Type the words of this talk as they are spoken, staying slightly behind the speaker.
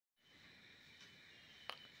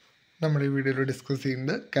നമ്മൾ ഈ വീഡിയോയിൽ ഡിസ്കസ്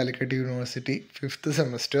ചെയ്യുന്നത് Calicut university 5th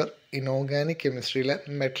semester inorganic കെമിസ്ട്രിയിലെ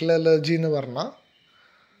metallurgy എന്ന്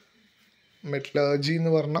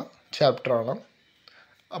പറഞ്ഞ ചാപ്റ്ററാണ്.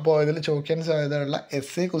 അപ്പോൾ ഇതിൽ ചോദിക്കാൻ സാധ്യതയുള്ള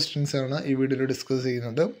എസ്സേ ക്വസ്റ്റ്യൻസ് ആണ് ഈ വീഡിയോയിൽ ഡിസ്കസ്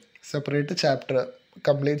ചെയ്യുന്നത്. സെപ്പറേറ്റ് ചാപ്റ്റർ,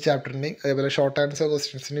 കംപ്ലീറ്റ് ചാപ്റ്ററിൻ്റെയും അതേപോലെ ഷോർട്ട് ആൻസർ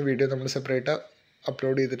ക്വസ്റ്റ്യൻസിൻ്റെ വീഡിയോ നമ്മൾ സെപ്പറേറ്റ്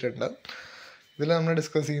അപ്ലോഡ് ചെയ്തിട്ടുണ്ട്. ഇതിൽ നമ്മൾ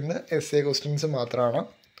ഡിസ്കസ് ചെയ്യുന്നത് എസ്സേ ക്വസ്റ്റ്യൻസ് മാത്രമാണ്.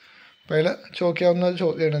 അപ്പോൾ അതിൽ ചോദിക്കാവുന്ന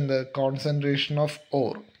ചോദ്യമാണ് എന്ത്, concentration of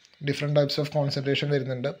or. Different types of concentration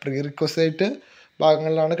വരുന്നുണ്ട്. പ്രീ റിക്വസൈറ്റ്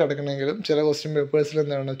ഭാഗങ്ങളിലാണ് കിടക്കണമെങ്കിലും ചില ക്വസ്റ്റ്യൻ പേപ്പേഴ്സിൽ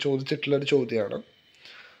എന്താണ് ചോദിച്ചിട്ടുള്ളൊരു ചോദ്യമാണ്.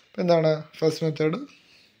 അപ്പോൾ എന്താണ് ഫസ്റ്റ് മെത്തേഡ്,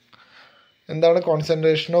 എന്താണ്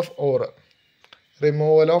concentration of or?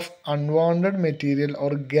 Removal of unwanted material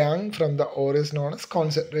or gang from the or is known as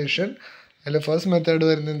concentration. അതിൽ ഫസ്റ്റ് മെത്തേഡ്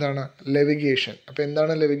വരുന്നത് എന്താണ്, ലെവിഗേഷൻ. അപ്പോൾ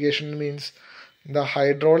എന്താണ് levigation means? The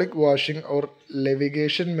hydraulic washing or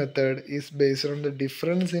levitation method is based on the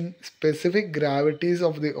difference in specific gravities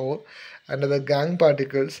of the ore and the gangue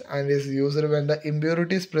particles and is used when the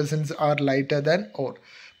impurities present are lighter than ore.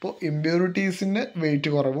 ഇപ്പോൾ ഇമ്പ്യൂരിറ്റീസിന്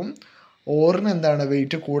wait കുറവും ഓറിന് എന്താണ്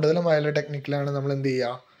wait കൂടുതലുമായുള്ള ടെക്നിക്കിലാണ് നമ്മൾ എന്ത്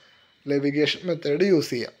ചെയ്യുക, levigation method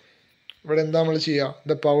use ചെയ്യുക. ഇവിടെ എന്താ നമ്മൾ ചെയ്യുക,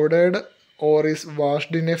 the powdered or is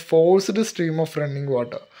washed in A forced stream of running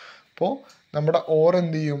water. അപ്പോൾ നമ്മുടെ ഓർ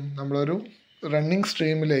എന്ത് ചെയ്യും, നമ്മളൊരു റണ്ണിങ്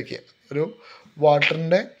സ്ട്രീമിലേക്ക്, ഒരു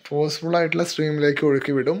വാട്ടറിൻ്റെ ഫോഴ്സ്ഫുൾ ആയിട്ടുള്ള സ്ട്രീമിലേക്ക്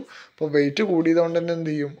ഒഴുക്കി വിടും. അപ്പോൾ വെയിറ്റ് കൂടിയതുകൊണ്ട് തന്നെ എന്ത്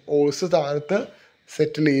ചെയ്യും, ഓൾസ് താഴത്ത്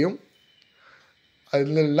സെറ്റിൽ ചെയ്യും.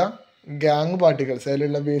 അതിലുള്ള ഗാങ് പാർട്ടിക്കിൾസ്,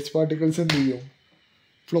 അതിലുള്ള വേസ്റ്റ് പാർട്ടിക്കിൾസ് എന്ത് ചെയ്യും,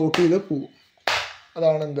 ഫ്ലോട്ട് ചെയ്ത് പോവും.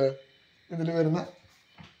 അതാണ് എന്ത് ഇതിൽ വരുന്ന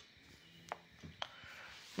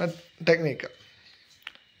ടെക്നിക്ക്.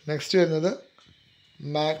 നെക്സ്റ്റ് വരുന്നത്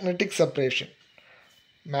മാഗ്നറ്റിക് സെപ്പറേഷൻ.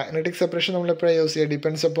 Magnetic separation നമ്മൾ എപ്പോഴാണ് യൂസ് ചെയ്യുക,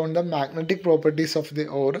 depends upon the magnetic properties of the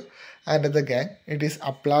ore and the gangue. It is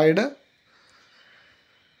applied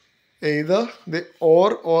either the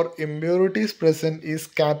ore or impurities present is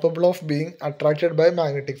capable of being attracted by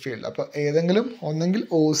magnetic field. അപ്പോൾ ഏതെങ്കിലും ഒന്നെങ്കിൽ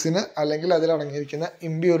ഓസിന് അല്ലെങ്കിൽ അതിലടങ്ങിയിരിക്കുന്ന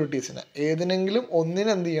ഇമ്പ്യൂരിറ്റീസിന് ഏതിനെങ്കിലും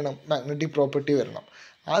ഒന്നിന് എന്ത് ചെയ്യണം, മാഗ്നറ്റിക് പ്രോപ്പർട്ടി വരണം.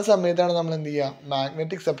 ആ സമയത്താണ് നമ്മൾ എന്ത് ചെയ്യുക,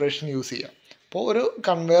 മാഗ്നറ്റിക് സെപ്പറേഷൻ യൂസ് ചെയ്യുക. അപ്പോൾ ഒരു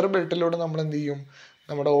കൺവെയർ ബെൽറ്റിലൂടെ നമ്മൾ എന്ത് ചെയ്യും,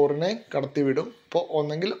 നമ്മുടെ ഓറിനെ കടത്തി വിടും. അപ്പോൾ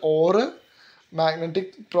ഒന്നെങ്കിൽ ഓറ്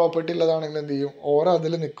മാഗ്നറ്റിക് പ്രോപ്പർട്ടി ഉള്ളതാണെങ്കിൽ എന്ത് ചെയ്യും, ഓറ്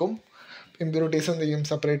അതിൽ നിൽക്കും, ഇമ്പ്യൂരിറ്റീസ് എന്ത് ചെയ്യും,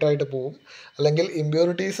 സെപ്പറേറ്റ് ആയിട്ട് പോകും. അല്ലെങ്കിൽ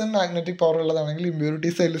ഇമ്പ്യൂരിറ്റീസും മാഗ്നറ്റിക് പവർ ഉള്ളതാണെങ്കിൽ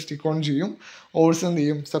ഇമ്പ്യൂരിറ്റീസ് അതിൽ സ്റ്റിക്ക് ഓൺ ചെയ്യും, ഓൾസ് എന്ത്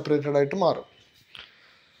ചെയ്യും, സെപ്പറേറ്റഡ് ആയിട്ട് മാറും.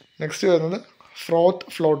 നെക്സ്റ്റ് വരുന്നത് ഫ്രോത്ത്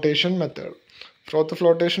flotation method. ഫ്രോത്ത്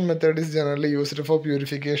flotation method is generally used for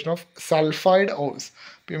purification of sulphide ഓൾസ്.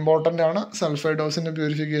 ഇപ്പോൾ ഇമ്പോർട്ടൻ്റ് ആണ്, സൾഫൈഡ് ഓൾസിൻ്റെ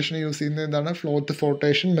പ്യൂരിഫിക്കേഷൻ യൂസ് ചെയ്യുന്നത് എന്താണ്, ഫ്ലോത്ത്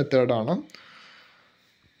ഫ്ലോട്ടേഷൻ മെത്തേഡാണ്.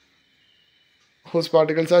 whose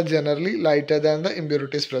particles are generally lighter than the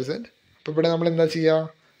impurities present. അപ്പോൾ ഇവിടെ നമ്മൾ എന്താ ചെയ്യുക,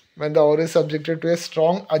 when the ore is subjected to a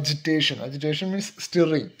strong agitation. Agitation means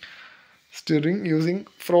stirring using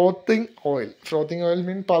frothing oil. Frothing oil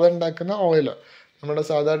means പത ഉണ്ടാക്കുന്ന ഓയിൽ. നമ്മുടെ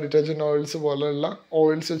സാധാ ഡിറ്റർജൻറ്റ് ഓയിൽസ് പോലെയുള്ള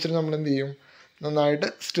ഓയിൽസ് വെച്ചിട്ട് നമ്മൾ എന്ത് ചെയ്യും, നന്നായിട്ട്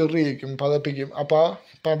സ്റ്റിർ ചെയ്യിക്കും, പതപ്പിക്കും. അപ്പോൾ ആ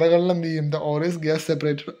പതകളിൽ എന്ത് ചെയ്യും, the or is gas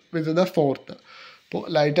separated with the fourth. അപ്പോൾ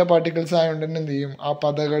ലൈറ്റർ പാർട്ടിക്കിൾസ് ആയതുകൊണ്ട് തന്നെ എന്ത് ചെയ്യും, ആ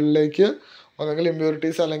പതകളിലേക്ക് ഒന്നെങ്കിൽ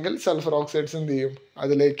ഇമ്പ്യൂരിറ്റീസ് അല്ലെങ്കിൽ സൾഫർ ഓക്സൈഡ്സ് എന്ത് ചെയ്യും,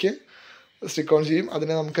 അതിലേക്ക് സ്റ്റിക്ക് ഓൺ ചെയ്യും.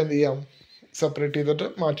 അതിനെ നമുക്ക് എന്ത് ചെയ്യാം, സെപ്പറേറ്റ് ചെയ്തിട്ട്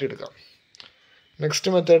മാറ്റിയെടുക്കാം.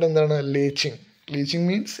 നെക്സ്റ്റ് മെത്തേഡ് എന്താണ്, leaching. Leaching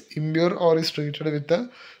means impure or is treated with a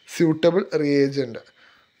suitable reagent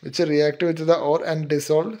which react with the or and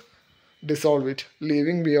dissolve it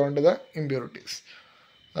living beyond the impurities.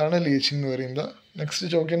 അതാണ് ലീച്ചിങ് എന്ന് പറയുന്നത്.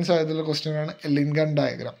 നെക്സ്റ്റ് ചോദ്യം സാധ്യതയുള്ള ക്വസ്റ്റ്യൻ ആണ് എല്ലിംഗൻ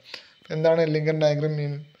ഡയഗ്രാം. എന്താണ് എല്ലിംഗൻ diagram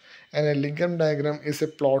mean? An Elingham diagram is a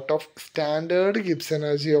plot of standard Gibbs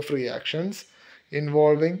energy of reactions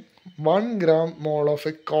involving 1 gram mole of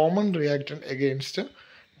a common reactant against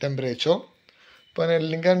temperature. So an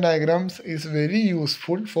Elingham diagram is very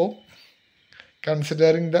useful for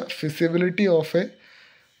considering the feasibility of a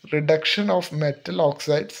reduction of metal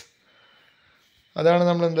oxides. അതാണ്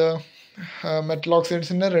നമ്മളെന്ത് metal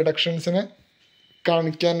ഓക്സൈഡ്സിൻ്റെ റിഡക്ഷൻസിനെ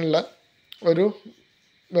കാണിക്കാനുള്ള ഒരു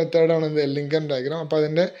മെത്തേഡാണ് ഇത് എല്ലിംഗൻ diagram. അപ്പോൾ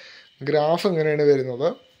അതിൻ്റെ graph ഇങ്ങനെയാണ് വരുന്നത്.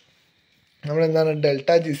 നമ്മളെന്താണ് ഡെൽറ്റ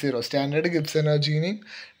G0 സ്റ്റാൻഡേർഡ് ഗിബ്സ് എനർജീനെയും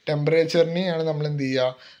ടെമ്പറേച്ചറിനെയാണ് നമ്മൾ എന്ത് ചെയ്യുക,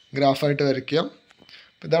 ഗ്രാഫായിട്ട് വരയ്ക്കുക.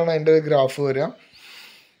 ഇതാണ് അതിൻ്റെ ഒരു ഗ്രാഫ് വരിക.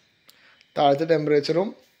 താഴത്തെ ടെമ്പറേച്ചറും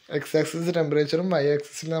എക്സ് ആക്സിസ് ടെമ്പറേച്ചറും വൈ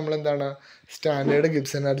ആക്സിസിൽ നമ്മളെന്താണ് സ്റ്റാൻഡേർഡ്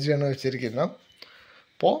ഗിബ്സ് എനർജിയാണ് വെച്ചിരിക്കുന്നത്.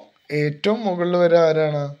 അപ്പോൾ ഏറ്റവും മുകളിൽ വരെ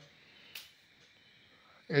ആരാണ്,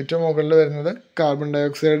 ഏറ്റവും മുകളിൽ വരുന്നത് carbon dye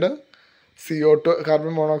oxide, CO2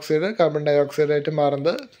 carbon monoxide carbon dye oxide ആയിട്ട്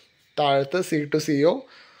മാറുന്നത്. താഴത്ത് C2CO,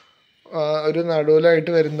 ഒരു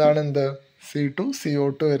നടുവിലായിട്ട് വരുന്നതാണ് എന്ത്,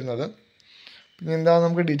 C2CO2 വരുന്നത്. പിന്നെ എന്താണ്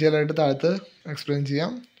നമുക്ക് ഡീറ്റെയിൽ ആയിട്ട് താഴത്ത് എക്സ്പ്ലെയിൻ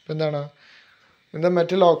ചെയ്യാം. ഇപ്പം എന്താണ് In the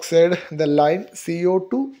metal oxide, the line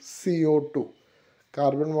CO2, CO2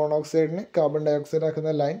 carbon മോണോക്സൈഡിനെ carbon dioxide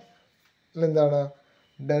ആക്കുന്ന ലൈൻ എന്താണ്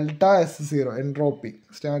delta S zero entropy.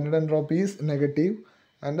 Standard entropy is negative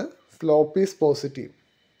and slope is positive.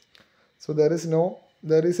 So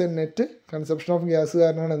there is A net consumption of gas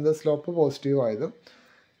കാരണമാണ് എന്ത് slope positive ആയത്.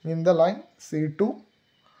 In the line C2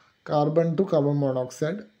 carbon to carbon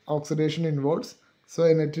monoxide oxidation involves, so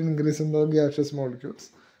a net increase in the gaseous molecules.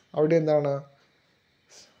 അവിടെ എന്താണ്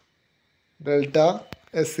delta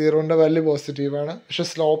S സീറോൻ്റെ value പോസിറ്റീവാണ്, പക്ഷെ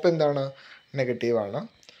slope എന്താണ് നെഗറ്റീവാണ്.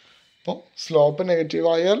 അപ്പോൾ സ്ലോപ്പ് നെഗറ്റീവ്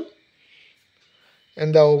ആയാൽ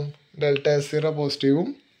എന്താവും ഡെൽറ്റ എസ് സീറോ പോസിറ്റീവും,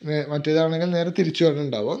 മറ്റേതാണെങ്കിൽ നേരെ തിരിച്ചുമാണ്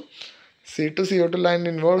ഉണ്ടാവുക. C2 CO2 line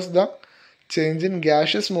involves the change in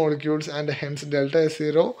gaseous molecules and hence delta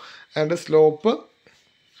S0 and slope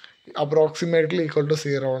approximately equal to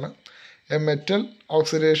 0 ആണ്. A metal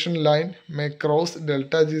oxidation line may cross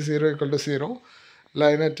delta G0 equal to 0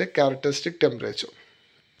 line at a characteristic temperature.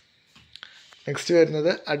 Next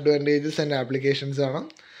വരുന്നത് advantages and applications ആണ്.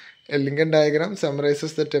 A Lincoln diagram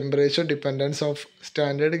summarizes the temperature dependence of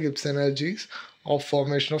standard Gibbs energies of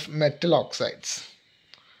formation of metal oxides.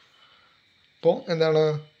 അപ്പോൾ എന്താണ്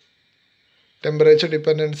temperature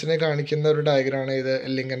ഡിപ്പെൻഡൻസിനെ കാണിക്കുന്ന ഒരു ഡയഗ്രാമാണ് ഇത്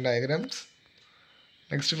Lincoln diagrams.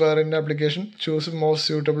 Next വേറിൻ്റെ application choose most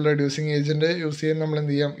suitable reducing agent use ചെയ്യാൻ നമ്മൾ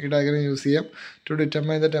എന്ത് ചെയ്യാം, ഈ ഡയഗ്രാം യൂസ് ചെയ്യാം to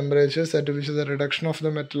determine the temperatures at which the reduction of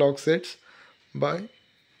the metal oxides by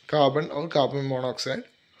carbon or carbon monoxide.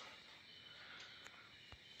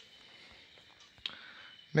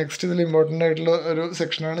 Next ഇതിൽ ഇമ്പോർട്ടൻ്റ് ആയിട്ടുള്ള ഒരു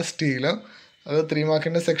സെക്ഷനാണ് സ്റ്റീല്. അത് 3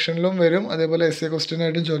 മാർക്കിൻ്റെ സെക്ഷനിലും വരും, അതേപോലെ essay ക്വസ്റ്റ്യൻ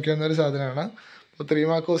ആയിട്ടും ചോദിക്കാവുന്ന ഒരു സാധനമാണ്. അപ്പോൾ 3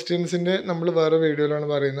 മാർക്ക് ക്വസ്റ്റ്യൻസിൻ്റെ നമ്മൾ വേറെ വീഡിയോയിലാണ്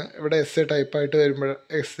പറയുന്നത്. ഇവിടെ essay ടൈപ്പായിട്ട് വരുമ്പോൾ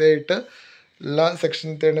essay ആയിട്ട് ഉള്ള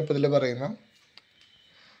സെക്ഷനത്തെയാണ് ഇപ്പോൾ ഇതിൽ പറയുന്നത്.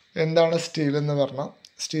 എന്താണ് സ്റ്റീൽ എന്ന് പറഞ്ഞാൽ,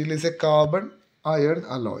 steel is A carbon iron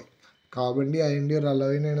alloy. കാർബണിൻ്റെ അയണിൻ്റെ ഒരു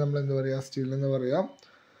അലോയിനെയാണ് നമ്മൾ എന്ത് പറയുക, സ്റ്റീൽ എന്ന് പറയാം.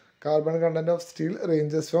 Carbon content of steel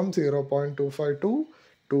ranges from 0.25 to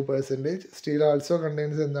 2%. Steel also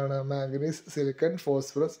contains എന്താണ് manganese, silicon,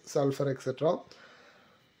 phosphorus, sulphur etcetera.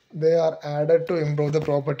 They are added to improve the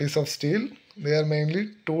properties of steel. They are mainly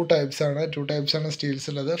two types ആണ് Steels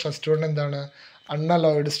ഉള്ളത്. First one എന്താണ്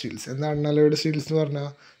അൺഅലോയ്ഡ് Steels. എന്താ അൺഅലോയ്ഡ് Steels എന്ന് പറഞ്ഞാൽ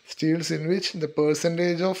Steels in which the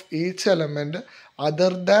percentage of each element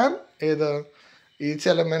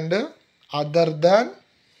other than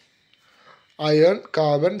iron,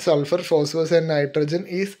 carbon, sulfur, phosphorus and nitrogen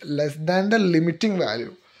is less than the limiting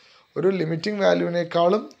value. ഒരു limiting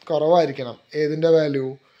വാല്യൂവിനേക്കാളും കുറവായിരിക്കണം. ഏതിൻ്റെ value?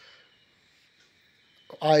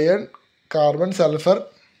 Iron, carbon, sulphur,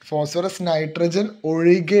 phosphorus, nitrogen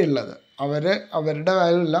ഒഴികെയുള്ളത്. അവരുടെ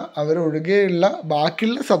value ഇല്ല, അവരൊഴികെയുള്ള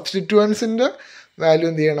ബാക്കിയുള്ള സബ്സ്റ്റിറ്റ്യൂവൻസിൻ്റെ value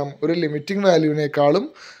എന്ത് ചെയ്യണം, ഒരു limiting വാല്യൂവിനേക്കാളും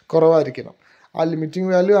കുറവായിരിക്കണം. ആ ലിമിറ്റിംഗ്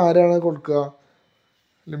വാല്യൂ ആരാണ് കൊടുക്കുക?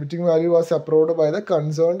 Limiting value was approved by the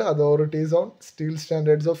concerned authorities on steel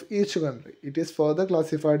standards of each country. It is further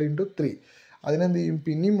classified into 3. അതിനെന്ത് ചെയ്യും,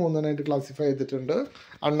 പിന്നെയും 3 ക്ലാസിഫൈ ചെയ്തിട്ടുണ്ട്.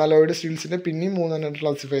 അൺഅലോയ്ഡ് സ്റ്റീൽസിനെ പിന്നെയും 3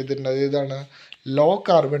 ക്ലാസിഫൈ ചെയ്തിട്ടുണ്ട്. ഏതാണ്? ലോ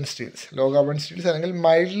കാർബൺ സ്റ്റീൽസ് അല്ലെങ്കിൽ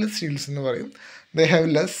മൈൽഡ് സ്റ്റീൽസ് എന്ന് പറയും. They have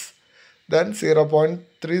less than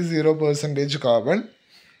 0.30% carbon.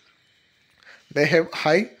 They have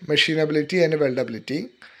high മെഷീനബിലിറ്റി and weldability.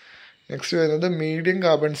 Next വരുന്നത് മീഡിയം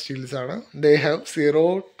കാർബൺ സ്റ്റീൽസ് ആണ്. They have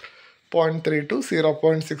 0.3 to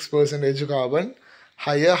 0.6% carbon,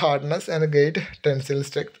 higher hardness and great tensile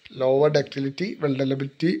strength, lower ductility,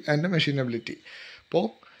 weldability and മെഷീനബിലിറ്റി. അപ്പോൾ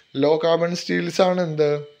law carbon Steels ആണ് എന്ത്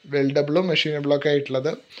വെൽഡബിളും മെഷീനബിളും ഒക്കെ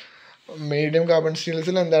ആയിട്ടുള്ളത്. Medium carbon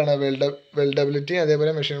സ്റ്റീൽസിൽ എന്താണ് weldability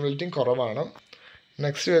അതേപോലെ മെഷീനബിലിറ്റിയും കുറവാണ്.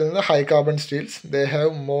 നെക്സ്റ്റ് വരുന്നത് high carbon Steels. They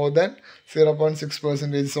have more than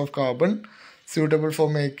 0.6% of carbon, suitable for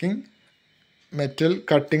making metal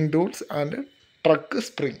cutting tools and truck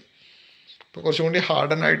spring. ഇപ്പോൾ കുറച്ചും കൂടി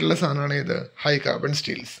ഹാർഡൻ ആയിട്ടുള്ള സാധനമാണ് ഇത് high carbon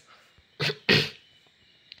Steels.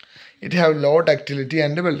 It have law ductility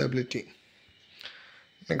and weldability.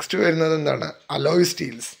 Next വരുന്നത് എന്താണ് അലോയ്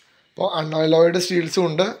സ്റ്റീൽസ്. അപ്പോൾ അൺഅലോയ്ഡ് സ്റ്റീൽസും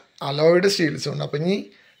ഉണ്ട്, അലോയ്ഡ് സ്റ്റീൽസും ഉണ്ട്. അപ്പോൾ ഇനി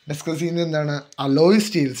ഡിസ്കസ് ചെയ്യുന്നത് എന്താണ് അലോയ്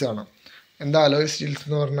സ്റ്റീൽസ് ആണ്. എന്താ അലോയ് സ്റ്റീൽസ്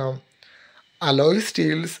എന്ന് പറഞ്ഞാൽ, alloy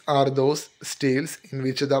steels are those steels in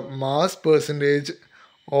which the mass percentage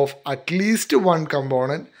of at least one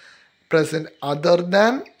component present other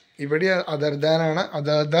than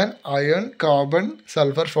iron, carbon,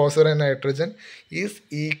 sulfur, phosphorus and nitrogen is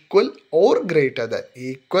equal or greater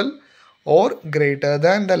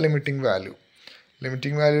than the limiting value.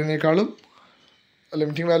 Limiting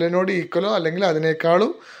വാല്യൂവിനോട് ഈക്വലോ അല്ലെങ്കിൽ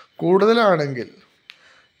അതിനേക്കാളും കൂടുതലാണെങ്കിൽ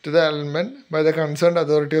to the element by the concerned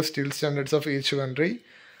authority of steel standards of each country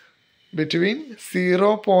between 0.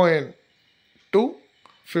 to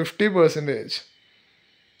 50%.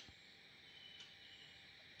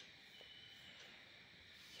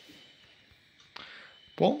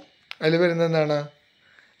 അപ്പോൾ അതിൽ വരുന്നത് എന്താണ്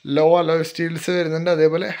law alloy Steels വരുന്നുണ്ട്,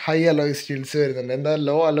 അതേപോലെ high alloy Steels വരുന്നുണ്ട്. എന്താ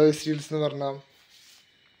ലോ അലോയ് സ്റ്റീൽസ് എന്ന് പറഞ്ഞാൽ?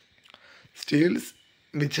 Steels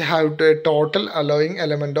which have to A total allowing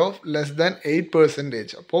element of less than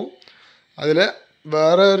 8%. അപ്പോൾ അതിൽ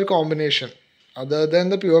വേറെ ഒരു കോമ്പിനേഷൻ,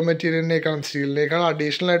 അതായത് പ്യുവർ മെറ്റീരിയലിനേക്കാളും സ്റ്റീലിനേക്കാളും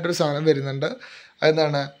അഡീഷണൽ ആയിട്ടൊരു സാധനം വരുന്നുണ്ട്.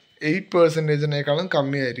 അതെന്താണ്? 8%-നേക്കാളും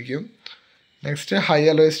കമ്മിയായിരിക്കും. Next high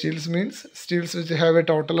alloy Steels means Steels which have A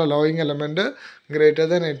total allowing element greater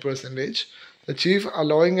than 8%. The chief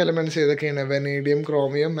allowing elements ഏതൊക്കെയാണ്? Vanadium,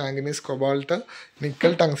 chromium, manganese, cobalt,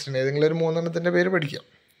 nickel, tungsten. ഏതെങ്കിലും ഒരു 3 പേര് പഠിക്കാം.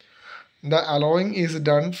 The allowing is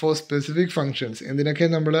done for specific functions. എന്തിനൊക്കെ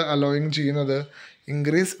നമ്മൾ allowing ചെയ്യുന്നത്?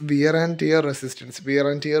 Increase wear and tear resistance. Wear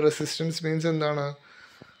and tear resistance means എന്താണ്?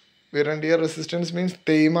 Wear and tear resistance means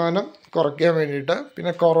തേയ്മാനം കുറയ്ക്കാൻ വേണ്ടിയിട്ട്,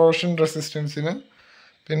 പിന്നെ കൊറോഷൻ റെസിസ്റ്റൻസിന്,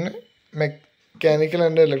 പിന്നെ mechanical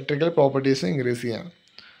and electrical properties increase ചെയ്യാൻ.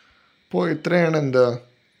 അപ്പോൾ ഇത്രയാണ് എന്ത്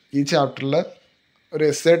ഈ ചാപ്റ്ററിൽ ഒരു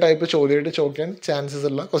എസ്സേ ടൈപ്പ് ചോദ്യമായിട്ട് ചോദിക്കാൻ ചാൻസസ്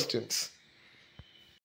ഉള്ള ക്വസ്റ്റ്യൻസ്.